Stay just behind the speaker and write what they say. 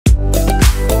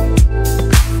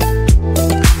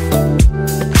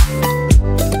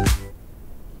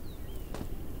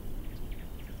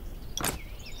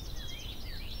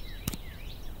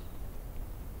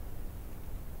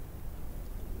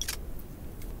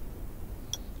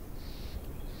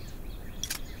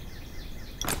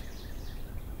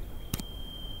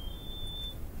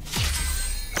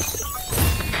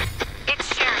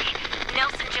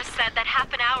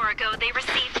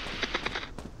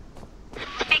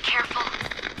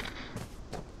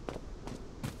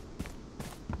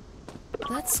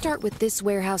Let's start with this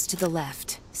warehouse to the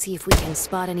left. See if we can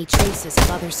spot any traces of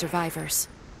other survivors.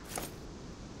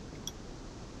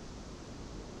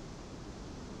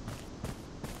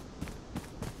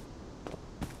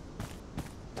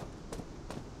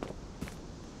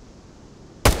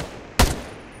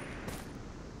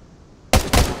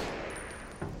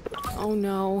 Oh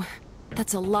no,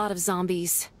 that's a lot of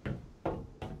zombies.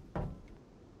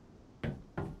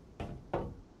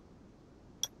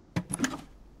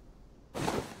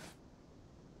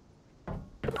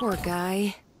 Poor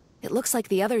guy. It looks like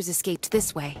the others escaped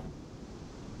this way.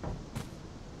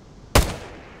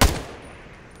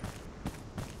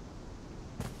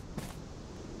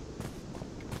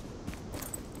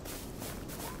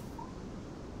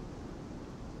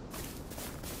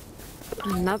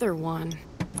 Another one.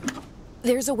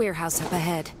 There's a warehouse up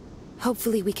ahead.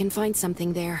 Hopefully we can find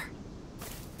something there.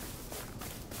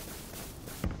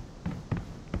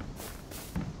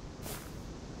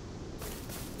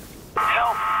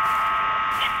 Help!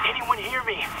 Can anyone hear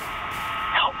me?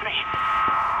 Help me!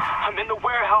 I'm in the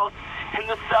warehouse in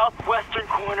the southwestern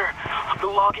corner of the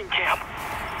logging camp.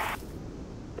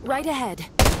 Right ahead.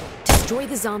 Destroy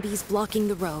the zombies blocking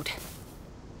the road.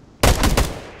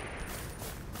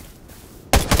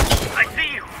 I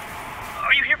see you!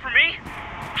 Are you here for me?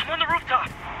 I'm on the rooftop.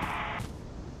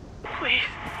 Please.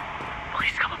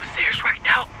 Please come up the stairs right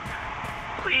now.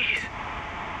 Please.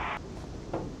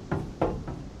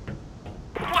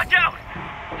 Watch out!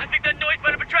 I think that noise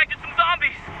might have attracted some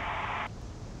zombies.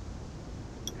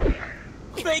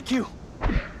 Thank you.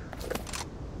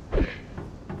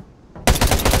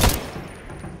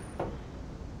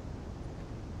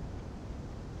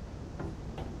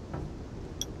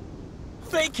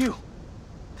 Thank you.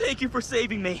 Thank you for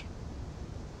saving me.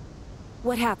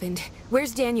 What happened?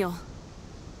 Where's Daniel?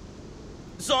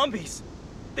 Zombies!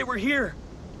 They were here.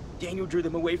 Daniel drew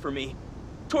them away from me.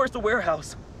 Towards the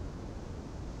warehouse.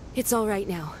 It's all right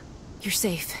now. You're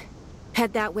safe.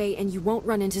 Head that way and you won't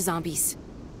run into zombies.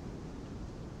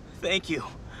 Thank you.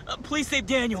 Please save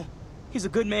Daniel. He's a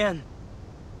good man.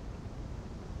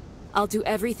 I'll do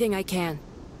everything I can.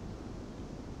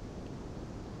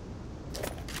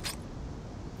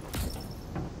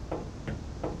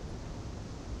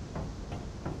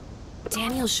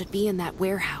 Daniel should be in that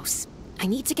warehouse. I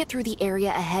need to get through the area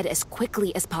ahead as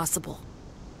quickly as possible.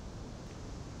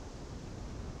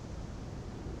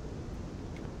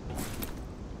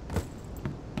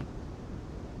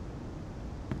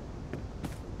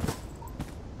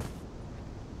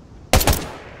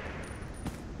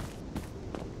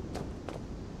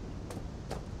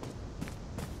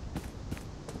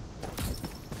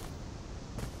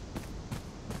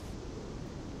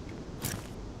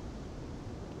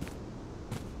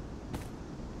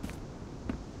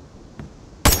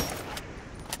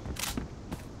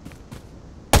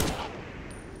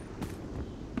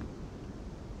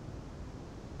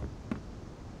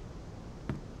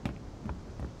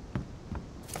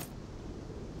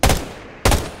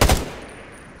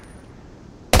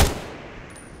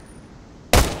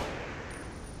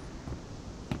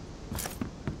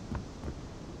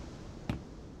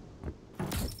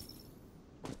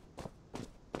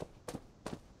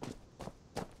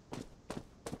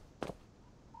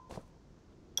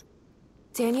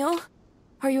 Daniel?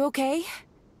 Are you okay?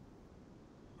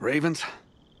 Ravens?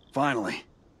 Finally.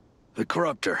 The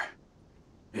corruptor.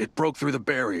 It broke through the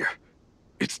barrier.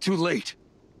 It's too late.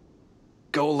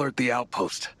 Go alert the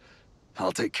outpost.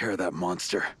 I'll take care of that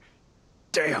monster.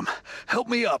 Damn! Help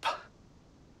me up!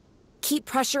 Keep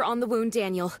pressure on the wound,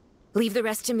 Daniel. Leave the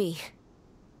rest to me.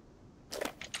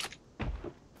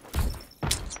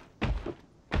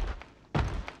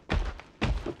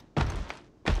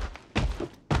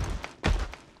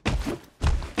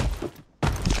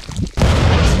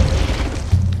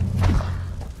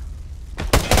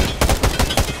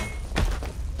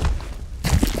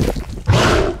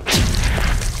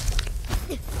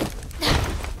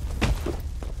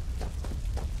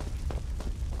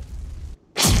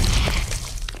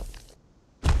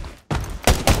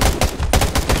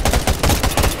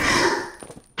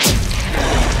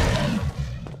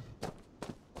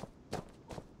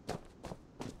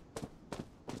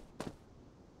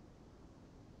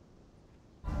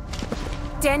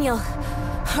 Daniel,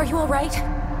 are you all right?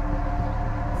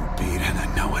 We're beat and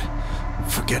I know it.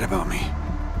 Forget about me.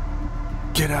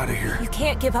 Get out of here. You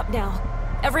can't give up now.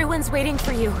 Everyone's waiting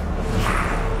for you.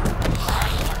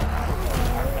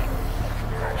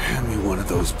 Hand me one of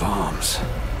those bombs.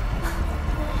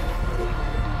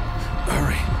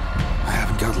 Hurry. I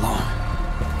haven't got long.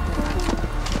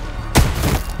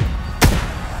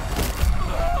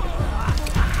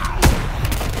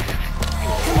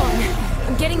 Come on.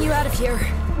 I'm getting out of here.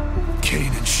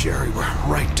 Kane and Sherry were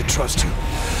right to trust you.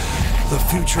 The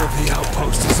future of the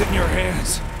outpost is in your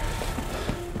hands.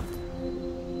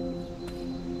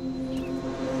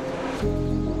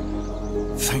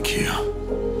 Thank you.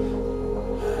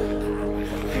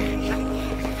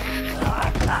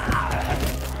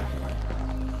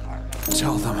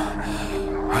 Tell them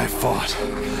I fought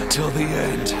till the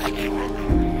end.